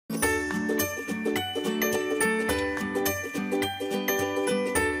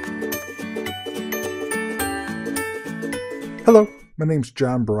Hello, my name's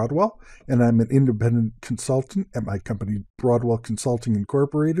John Broadwell, and I'm an independent consultant at my company Broadwell Consulting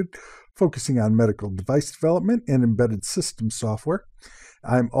Incorporated, focusing on medical device development and embedded system software.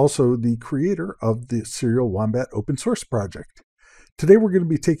 I'm also the creator of the Serial Wombat open source project. Today we're going to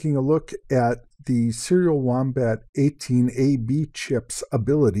be taking a look at the Serial Wombat 18AB chip's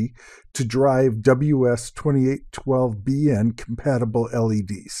ability to drive WS2812BN compatible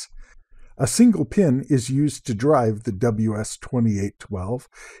LEDs. A single pin is used to drive the WS2812,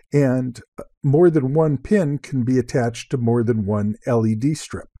 and more than one pin can be attached to more than one LED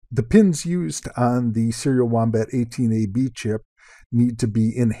strip. The pins used on the Serial Wombat 18AB chip need to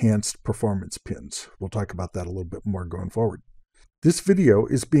be enhanced performance pins. We'll talk about that a little bit more going forward. This video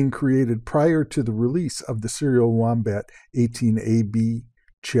is being created prior to the release of the Serial Wombat 18AB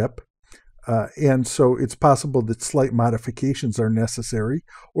chip, and so it's possible that slight modifications are necessary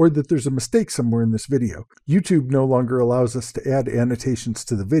or that there's a mistake somewhere in this video. YouTube no longer allows us to add annotations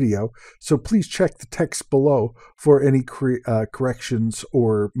to the video, so please check the text below for any corrections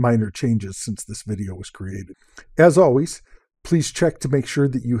or minor changes since this video was created. As always, please check to make sure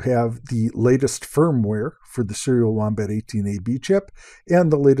that you have the latest firmware for the Serial Wombat 18AB chip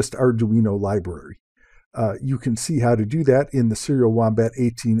and the latest Arduino library. You can see how to do that in the Serial Wombat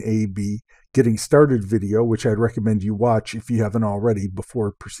 18AB Getting Started video, which I'd recommend you watch if you haven't already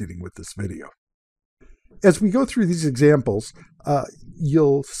before proceeding with this video. As we go through these examples,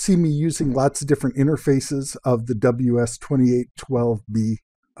 you'll see me using lots of different interfaces of the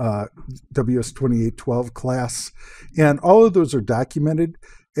WS2812 class, and all of those are documented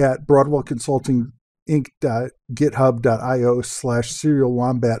at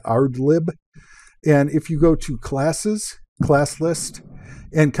broadwellconsulting.github.io/serialwombatardlib. And if you go to classes, class list,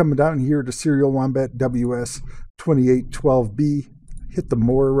 and come down here to Serial Wombat WS2812B, hit the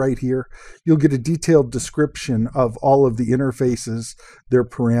more right here, you'll get a detailed description of all of the interfaces, their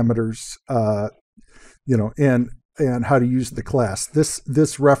parameters, and how to use the class.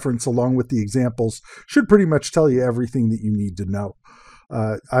 This reference, along with the examples, should pretty much tell you everything that you need to know.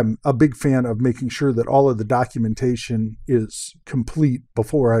 I'm a big fan of making sure that all of the documentation is complete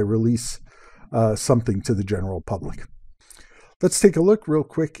before I release something to the general public. Let's take a look real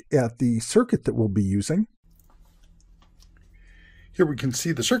quick at the circuit that we'll be using. Here we can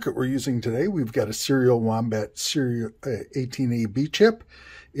see the circuit we're using today. We've got a Serial Wombat 18AB chip.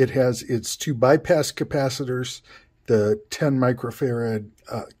 It has its two bypass capacitors, the 10 microfarad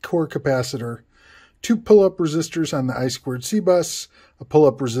core capacitor, two pull-up resistors on the I2C bus, a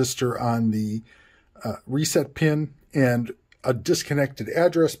pull-up resistor on the reset pin, and a disconnected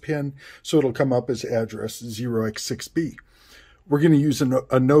address pin, so it'll come up as address 0x6b. We're going to use a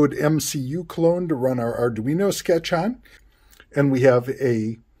Node MCU clone to run our Arduino sketch on, and we have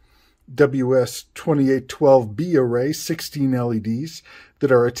a WS2812B array, 16 LEDs,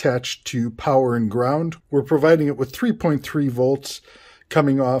 that are attached to power and ground. We're providing it with 3.3 volts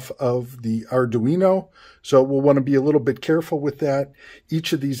coming off of the Arduino, so we'll want to be a little bit careful with that.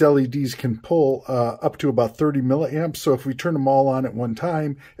 Each of these LEDs can pull up to about 30 milliamps, so if we turn them all on at one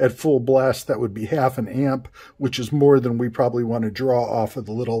time at full blast, that would be half an amp, which is more than we probably want to draw off of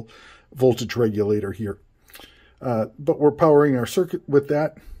the little voltage regulator here. But we're powering our circuit with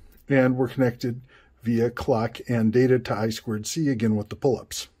that, and we're connected via clock and data to I2C, again with the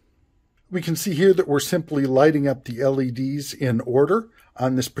pull-ups. We can see here that we're simply lighting up the LEDs in order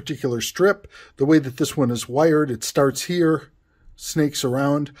on this particular strip. The way that this one is wired, it starts here, snakes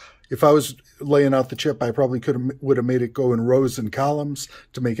around. If I was laying out the chip, I probably would have made it go in rows and columns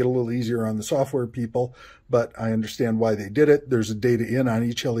to make it a little easier on the software people, but I understand why they did it. There's a data in on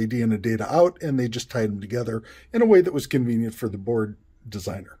each LED and a data out, and they just tied them together in a way that was convenient for the board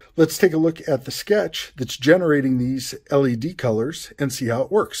designer. Let's take a look at the sketch that's generating these LED colors and see how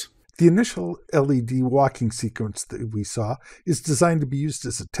it works. The initial LED walking sequence that we saw is designed to be used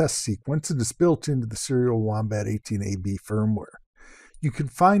as a test sequence and is built into the Serial Wombat 18AB firmware. You can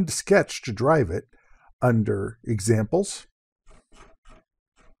find the sketch to drive it under Examples,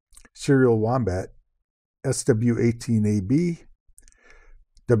 Serial Wombat, SW18AB,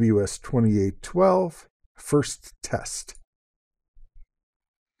 WS2812, First Test.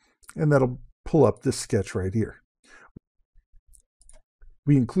 And that'll pull up this sketch right here.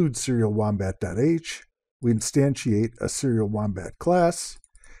 We include SerialWombat.h, we instantiate a Serial Wombat class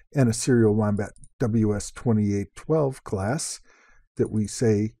and a Serial Wombat WS2812 class that we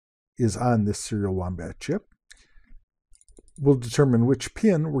say is on this Serial Wombat chip. We'll determine which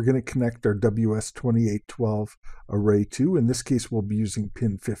pin we're going to connect our WS2812 array to. In this case, we'll be using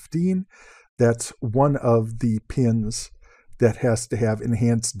pin 15. That's one of the pins that has to have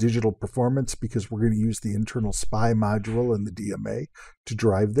enhanced digital performance because we're going to use the internal SPI module and the DMA to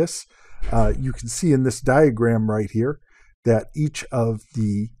drive this. You can see in this diagram right here that each of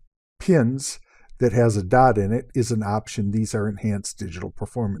the pins that has a dot in it is an option. These are enhanced digital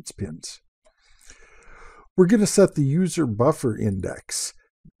performance pins. We're going to set the user buffer index.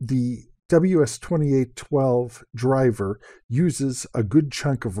 The WS2812 driver uses a good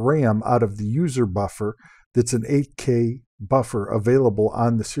chunk of RAM out of the user buffer that's an 8K buffer available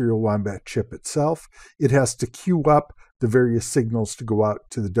on the Serial Wombat chip itself. It has to queue up the various signals to go out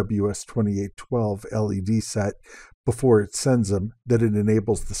to the WS2812 LED set before it sends them, that it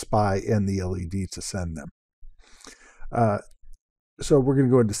enables the SPI and the LED to send them. So we're going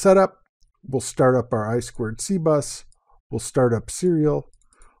to go into setup. We'll start up our I2C bus. We'll start up serial.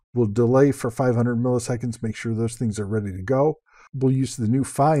 We'll delay for 500 milliseconds, make sure those things are ready to go. We'll use the new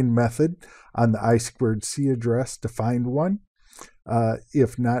find method on the I2C address to find one.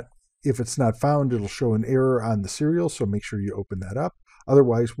 If it's not found, it'll show an error on the serial, so make sure you open that up.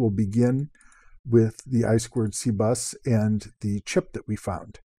 Otherwise, we'll begin with the I2C bus and the chip that we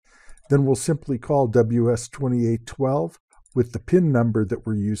found. Then we'll simply call WS2812 with the pin number that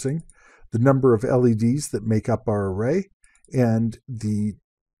we're using, the number of LEDs that make up our array, and the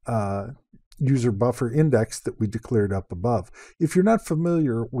user buffer index that we declared up above. If you're not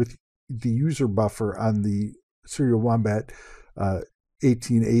familiar with the user buffer on the Serial Wombat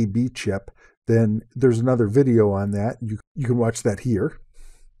 18AB chip, then there's another video on that. You can watch that here.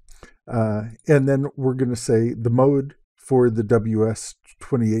 And then we're going to say the mode for the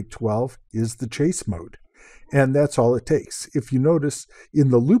WS2812 is the chase mode. And that's all it takes. If you notice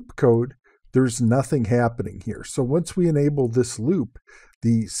in the loop code, there's nothing happening here. So once we enable this loop,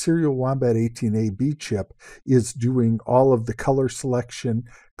 the Serial Wombat 18AB chip is doing all of the color selection,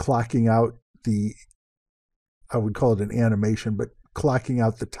 clocking out the, I would call it an animation, but clocking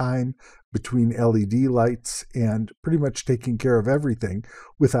out the time between LED lights and pretty much taking care of everything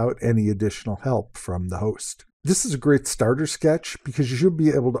without any additional help from the host. This is a great starter sketch because you should be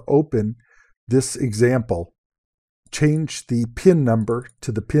able to open this example, change the pin number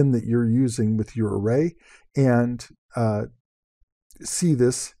to the pin that you're using with your array, and see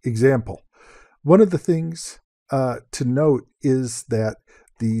this example. One of the things to note is that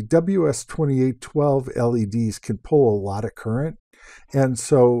the WS2812 LEDs can pull a lot of current, and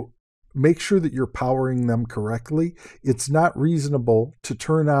so make sure that you're powering them correctly. It's not reasonable to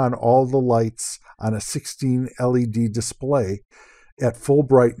turn on all the lights on a 16 LED display at full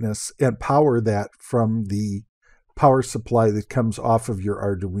brightness and power that from the power supply that comes off of your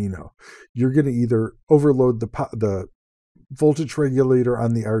Arduino. You're going to either overload the voltage regulator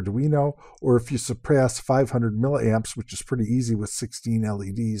on the Arduino, or if you surpass 500 milliamps, which is pretty easy with 16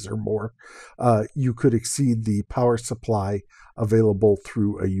 LEDs or more, you could exceed the power supply available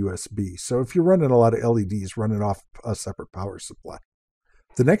through a USB. So if you're running a lot of LEDs, run it off a separate power supply.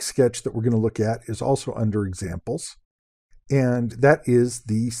 The next sketch that we're going to look at is also under examples, and that is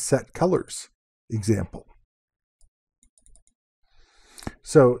the set colors example.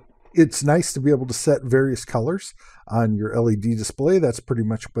 So it's nice to be able to set various colors on your LED display. That's pretty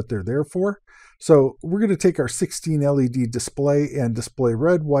much what they're there for. So we're going to take our 16 LED display and display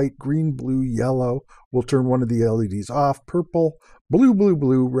red, white, green, blue, yellow. We'll turn one of the LEDs off, purple, blue, blue,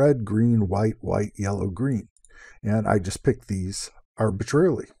 blue, red, green, white, white, yellow, green. And I just picked these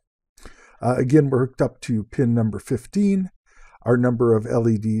arbitrarily. Again, we're hooked up to pin number 15. Our number of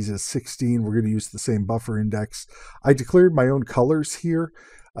LEDs is 16. We're going to use the same buffer index. I declared my own colors here,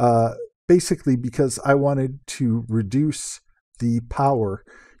 basically because I wanted to reduce the power.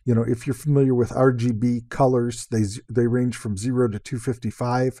 You know, if you're familiar with RGB colors, they range from 0 to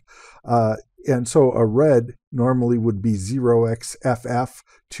 255. And so a red normally would be 0xFF,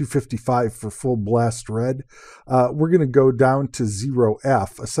 255 for full blast red. We're going to go down to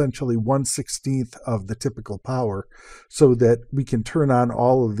 0F, essentially 1/16 of the typical power, so that we can turn on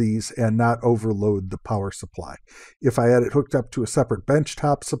all of these and not overload the power supply. If I had it hooked up to a separate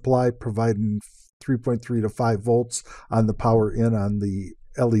benchtop supply, providing 3.3 to 5 volts on the power in on the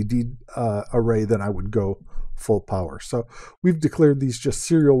LED array, then I would go full power. So we've declared these just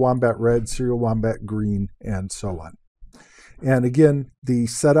Serial Wombat red, Serial Wombat green, and so on. And again, the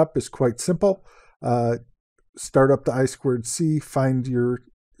setup is quite simple. Start up the I2C, find your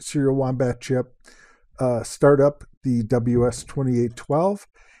Serial Wombat chip, start up the WS2812,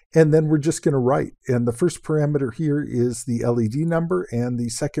 and then we're just going to write. And the first parameter here is the LED number, and the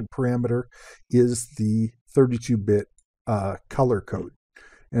second parameter is the 32-bit color code.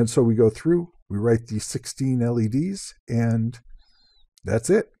 And so we go through, we write these 16 LEDs, and that's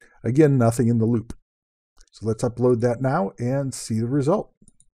it. Again, nothing in the loop. So let's upload that now and see the result.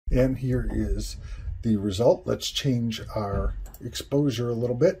 And here is the result. Let's change our exposure a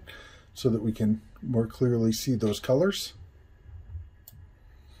little bit so that we can more clearly see those colors.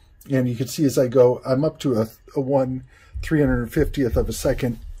 And you can see as I go, I'm up to a 1/350th of a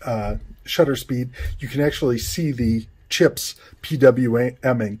second shutter speed. You can actually see the chips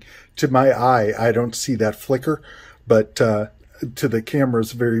PWMing. To my eye, I don't see that flicker, but to the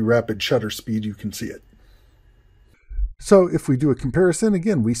camera's very rapid shutter speed, you can see it. So if we do a comparison,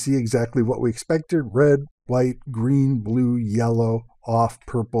 again, we see exactly what we expected: red, white, green, blue, yellow, off,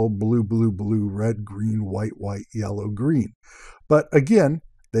 purple, blue, blue, blue, red, green, white, white, yellow, green. But again,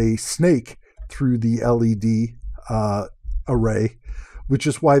 they snake through the LED array, which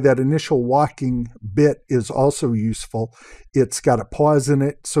is why that initial walking bit is also useful. It's got a pause in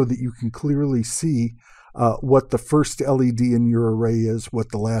it so that you can clearly see what the first LED in your array is, what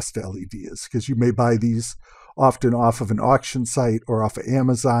the last LED is, because you may buy these often off of an auction site or off of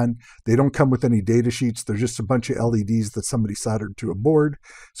Amazon. They don't come with any data sheets. They're just a bunch of LEDs that somebody soldered to a board.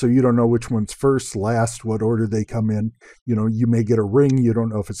 So you don't know which one's first, last, what order they come in. You know, you may get a ring. You don't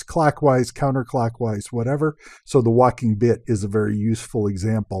know if it's clockwise, counterclockwise, whatever. So the walking bit is a very useful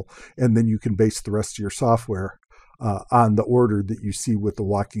example. And then you can base the rest of your software on the order that you see with the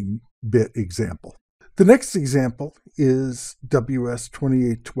walking bit example. The next example is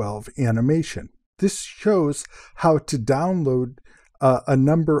WS2812 animation. This shows how to download a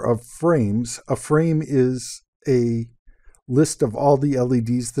number of frames. A frame is a list of all the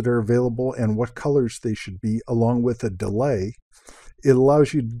LEDs that are available and what colors they should be, along with a delay. It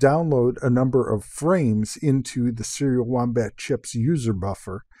allows you to download a number of frames into the Serial Wombat Chip's user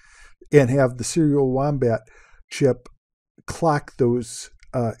buffer and have the Serial Wombat Chip clock those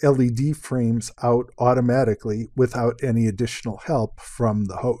LED frames out automatically without any additional help from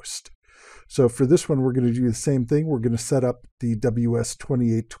the host. So for this one, we're going to do the same thing. We're going to set up the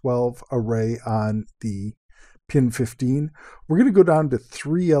WS2812 array on the pin 15. We're going to go down to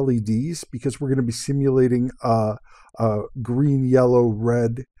 3 LEDs because we're going to be simulating a green, yellow,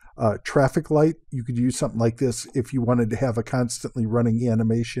 red traffic light. You could use something like this if you wanted to have a constantly running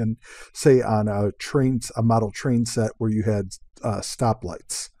animation, say on a model train set where you had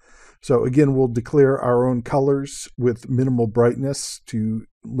stoplights. So again, we'll declare our own colors with minimal brightness to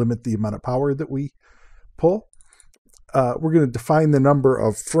limit the amount of power that we pull. We're going to define the number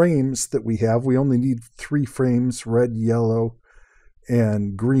of frames that we have. We only need 3 frames, red, yellow,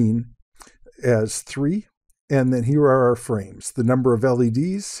 and green as 3. And then here are our frames, the number of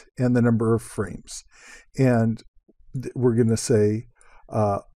LEDs and the number of frames. And we're going to say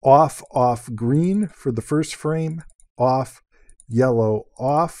off, off, green for the first frame, off, yellow,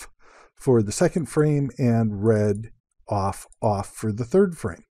 off for the second frame, and red, off, off for the third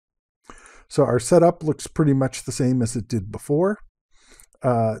frame. So our setup looks pretty much the same as it did before.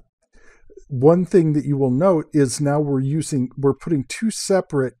 One thing that you will note is now we're putting 2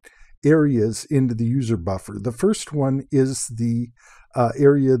 separate areas into the user buffer. The first one is the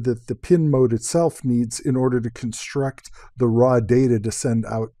area that the pin mode itself needs in order to construct the raw data to send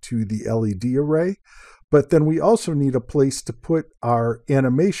out to the LED array. But then we also need a place to put our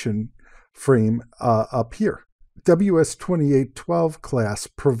animation frame up here. WS2812 class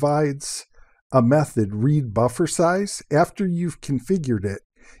provides a method, read buffer size. After you've configured it,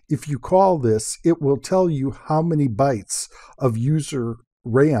 if you call this, it will tell you how many bytes of user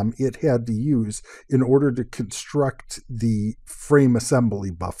RAM it had to use in order to construct the frame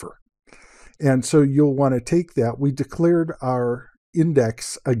assembly buffer. And so you'll want to take that. We declared our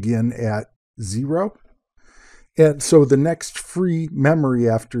index again at 0. And so the next free memory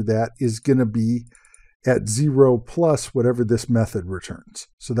after that is going to be at 0 plus whatever this method returns.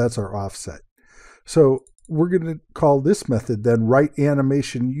 So that's our offset. So we're going to call this method then write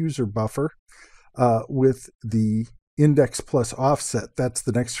animation user buffer with the index plus offset. That's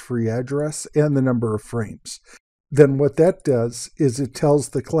the next free address and the number of frames. Then what that does is it tells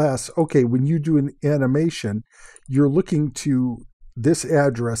the class, okay, when you do an animation, you're looking to this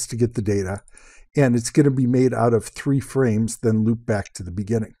address to get the data, and it's going to be made out of 3 frames, then loop back to the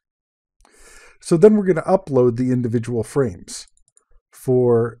beginning. So then we're going to upload the individual frames.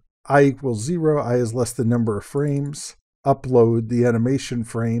 For I equals 0, I is less than number of frames, upload the animation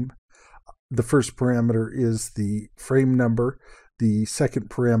frame. The first parameter is the frame number. The second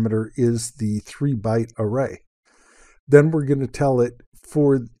parameter is the 3-byte array. Then we're going to tell it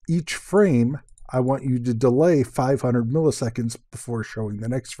for each frame, I want you to delay 500 milliseconds before showing the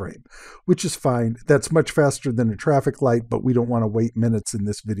next frame, which is fine. That's much faster than a traffic light, but we don't want to wait minutes in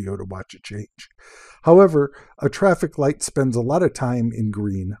this video to watch it change. However, a traffic light spends a lot of time in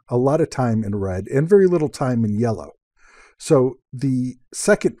green, a lot of time in red, and very little time in yellow. So the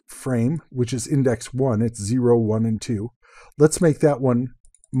second frame, which is index 1, it's 0, 1, and 2. Let's make that one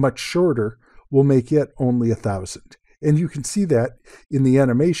much shorter. We'll make it only 1,000. And you can see that in the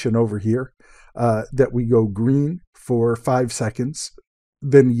animation over here, that we go green for 5 seconds,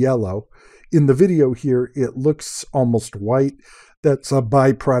 then yellow. In the video here, it looks almost white. That's a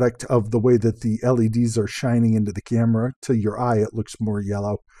byproduct of the way that the LEDs are shining into the camera. To your eye, it looks more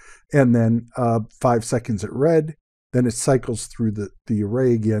yellow. And then 5 seconds at red, then it cycles through the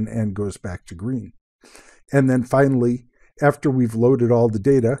array again and goes back to green. And then finally, after we've loaded all the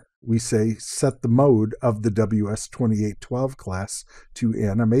data, we say set the mode of the WS2812 class to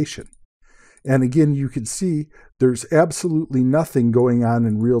animation. And again, you can see there's absolutely nothing going on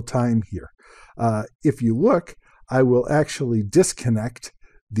in real time here. If you look, I will actually disconnect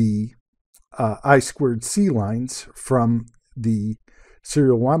the I2C lines from the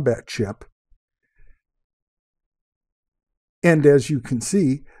Serial Wombat chip. And as you can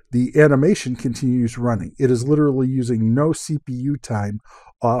see, the animation continues running. It is literally using no CPU time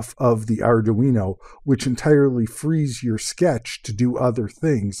off of the Arduino, which entirely frees your sketch to do other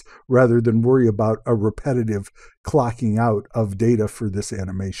things rather than worry about a repetitive clocking out of data for this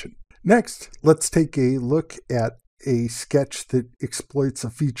animation. Next, let's take a look at a sketch that exploits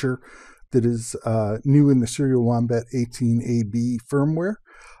a feature that is new in the Serial Wombat 18AB firmware,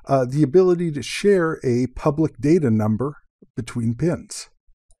 the ability to share a public data number between pins.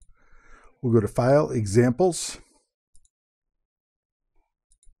 We'll go to File, Examples.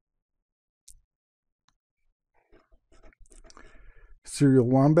 Serial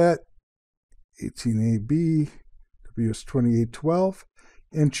Wombat, 18AB, WS2812,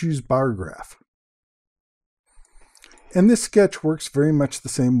 and choose Bar Graph. And this sketch works very much the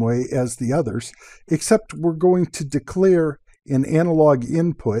same way as the others, except we're going to declare an analog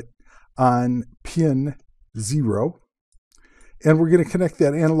input on pin 0. And we're going to connect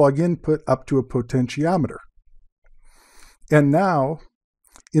that analog input up to a potentiometer. And now,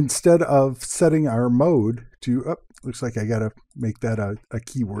 instead of setting our mode to, looks like I got to make that a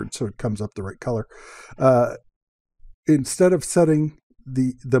keyword so it comes up the right color. Instead of setting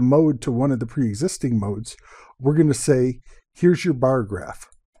the mode to one of the pre-existing modes, we're going to say, here's your bar graph.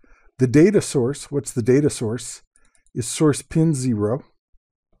 The data source, what's the data source, is source pin 0.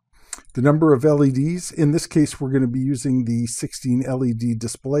 The number of LEDs, in this case, we're going to be using the 16 LED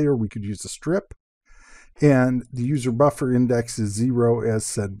display, or we could use a strip. And the user buffer index is 0, as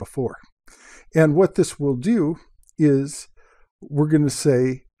said before. And what this will do is we're going to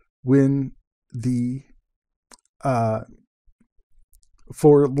say when the,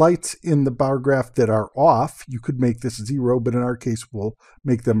 for lights in the bar graph that are off, you could make this 0, but in our case, we'll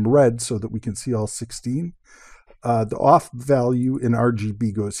make them red so that we can see all 16. The off value in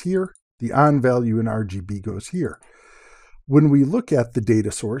RGB goes here. The on value in RGB goes here. When we look at the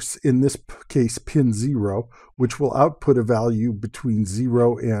data source, in this case pin 0, which will output a value between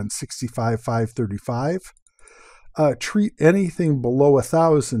 0 and 65,535, treat anything below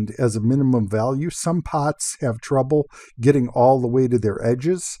 1,000 as a minimum value. Some pots have trouble getting all the way to their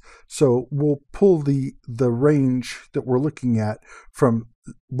edges, so we'll pull the range that we're looking at from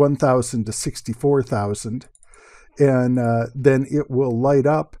 1,000 to 64,000. And then it will light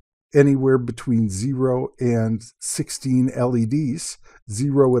up anywhere between 0 and 16 LEDs,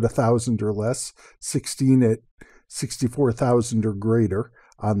 0 at 1,000 or less, 16 at 64,000 or greater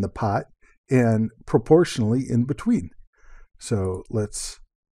on the pot, and proportionally in between. So let's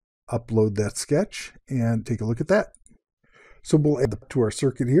upload that sketch and take a look at that. So we'll add it to our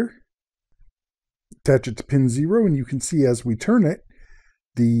circuit here, attach it to pin 0, and you can see as we turn it,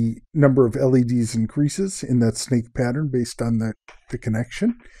 the number of LEDs increases in that snake pattern based on the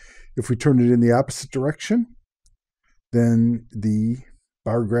connection. If we turn it in the opposite direction, then the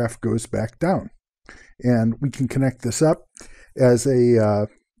bar graph goes back down. And we can connect this up as a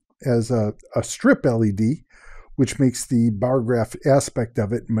strip LED, which makes the bar graph aspect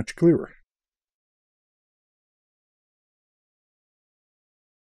of it much clearer.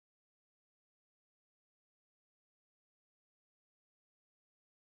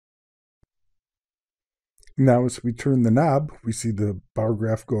 Now, as we turn the knob, we see the bar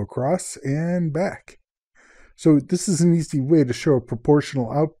graph go across and back. So this is an easy way to show a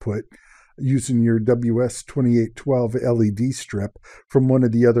proportional output using your WS2812 LED strip from one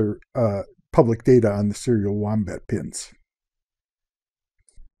of the other public data on the Serial Wombat pins.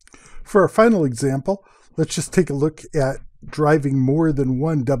 For our final example, let's just take a look at driving more than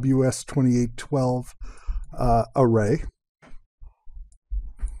one WS2812 array.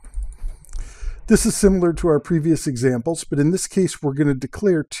 This is similar to our previous examples, but in this case, we're going to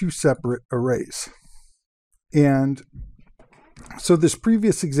declare two separate arrays. And so this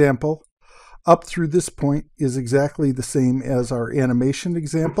previous example, up through this point, is exactly the same as our animation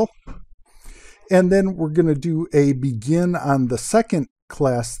example. And then we're going to do a begin on the second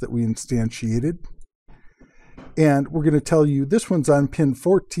class that we instantiated. And we're going to tell you this one's on pin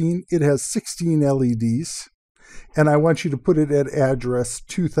 14. It has 16 LEDs. And I want you to put it at address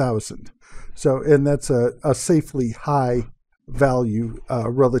 2000. So, and that's a safely high value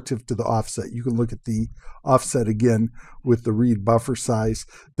relative to the offset. You can look at the offset again with the read buffer size,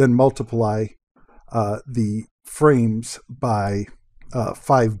 then multiply the frames by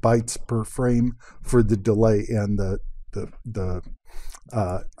 5 bytes per frame for the delay and the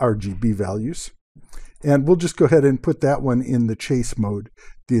RGB values. And we'll just go ahead and put that one in the chase mode,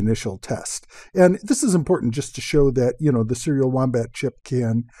 the initial test. And this is important just to show that, you know, the Serial Wombat chip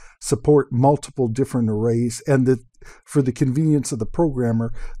can support multiple different arrays, and that for the convenience of the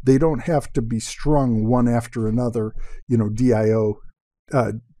programmer, they don't have to be strung one after another, you know, DO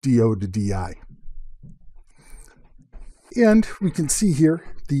to DI. And we can see here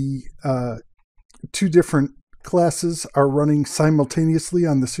the two different classes are running simultaneously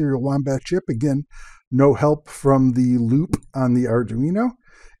on the Serial Wombat chip. Again, no help from the loop on the Arduino.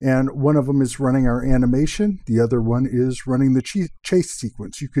 And one of them is running our animation. The other one is running the chase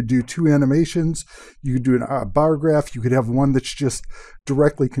sequence. You could do two animations. You could do a bar graph. You could have one that's just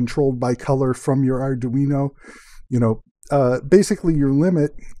directly controlled by color from your Arduino. You know, basically your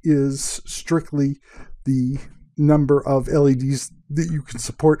limit is strictly the number of LEDs that you can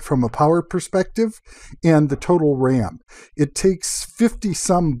support from a power perspective and the total RAM. It takes 50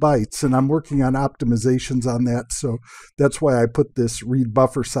 some bytes, and I'm working on optimizations on that, so that's why I put this read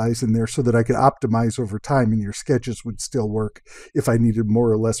buffer size in there so that I could optimize over time and your sketches would still work if I needed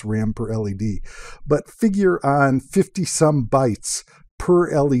more or less RAM per LED. But figure on 50 some bytes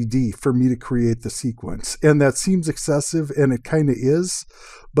per LED for me to create the sequence. And that seems excessive, and it kind of is,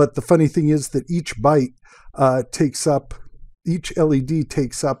 but the funny thing is that each byte each LED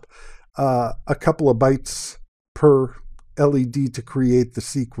takes up a couple of bytes per LED to create the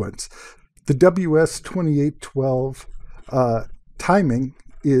sequence. The WS2812 timing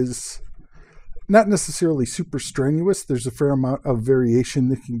is not necessarily super strenuous. There's a fair amount of variation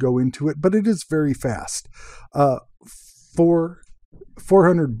that can go into it, but it is very fast.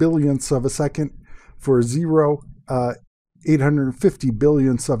 400 billionths of a second for a 0, 850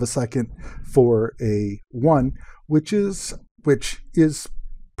 billionths of a second for a 1, which is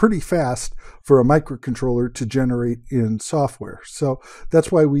pretty fast for a microcontroller to generate in software. So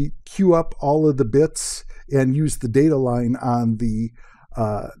that's why we queue up all of the bits and use the data line on the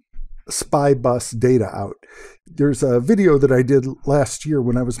SPI bus data out. There's a video that I did last year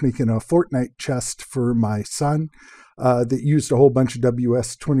when I was making a Fortnite chest for my son that used a whole bunch of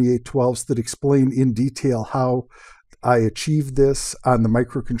WS2812s that explain in detail how I achieved this on the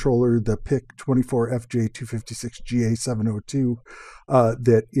microcontroller, the PIC 24FJ256GA702,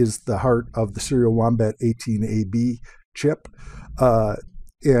 that is the heart of the Serial Wombat 18AB chip.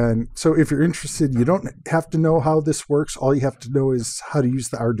 And so if you're interested, you don't have to know how this works. All you have to know is how to use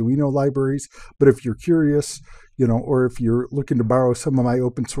the Arduino libraries. But if you're curious, you know, or if you're looking to borrow some of my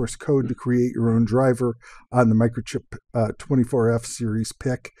open source code to create your own driver on the Microchip 24F series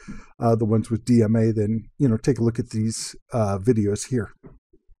PIC, the ones with DMA, then, you know, take a look at these videos here.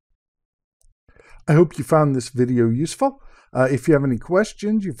 I hope you found this video useful. If you have any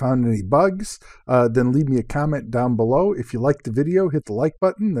questions, you found any bugs, then leave me a comment down below. If you like the video, hit the like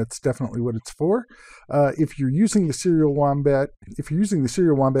button. That's definitely what it's for. If you're using the Serial Wombat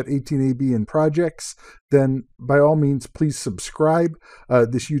 18AB in projects, then by all means, please subscribe.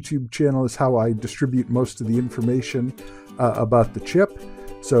 This YouTube channel is how I distribute most of the information about the chip.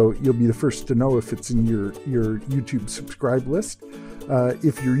 So you'll be the first to know if it's in your YouTube subscribe list.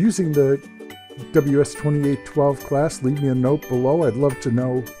 If you're using the WS2812 class, leave me a note below. I'd love to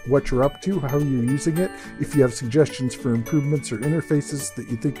know what you're up to, how you're using it. If you have suggestions for improvements or interfaces that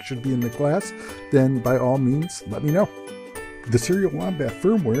you think should be in the class, then by all means, let me know. The Serial Wombat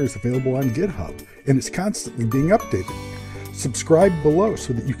firmware is available on GitHub and is constantly being updated. Subscribe below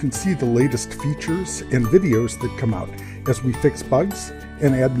so that you can see the latest features and videos that come out as we fix bugs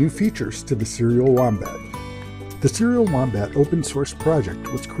and add new features to the Serial Wombat. The Serial Wombat open source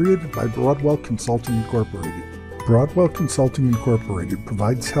project was created by Broadwell Consulting Incorporated. Broadwell Consulting Incorporated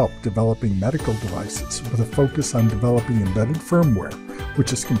provides help developing medical devices with a focus on developing embedded firmware,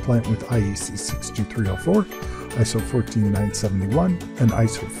 which is compliant with IEC 62304, ISO 14971, and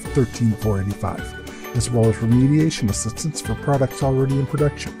ISO 13485, as well as remediation assistance for products already in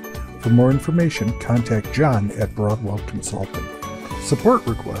production. For more information, contact John at Broadwell Consulting. Support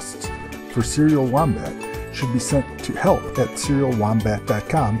requests for Serial Wombat should be sent to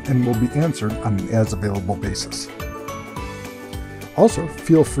help@SerialWombat.com and will be answered on an as-available basis. Also,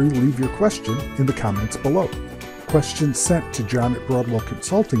 feel free to leave your question in the comments below. Questions sent to John at Broadwell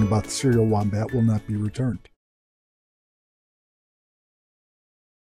Consulting about the Serial Wombat will not be returned.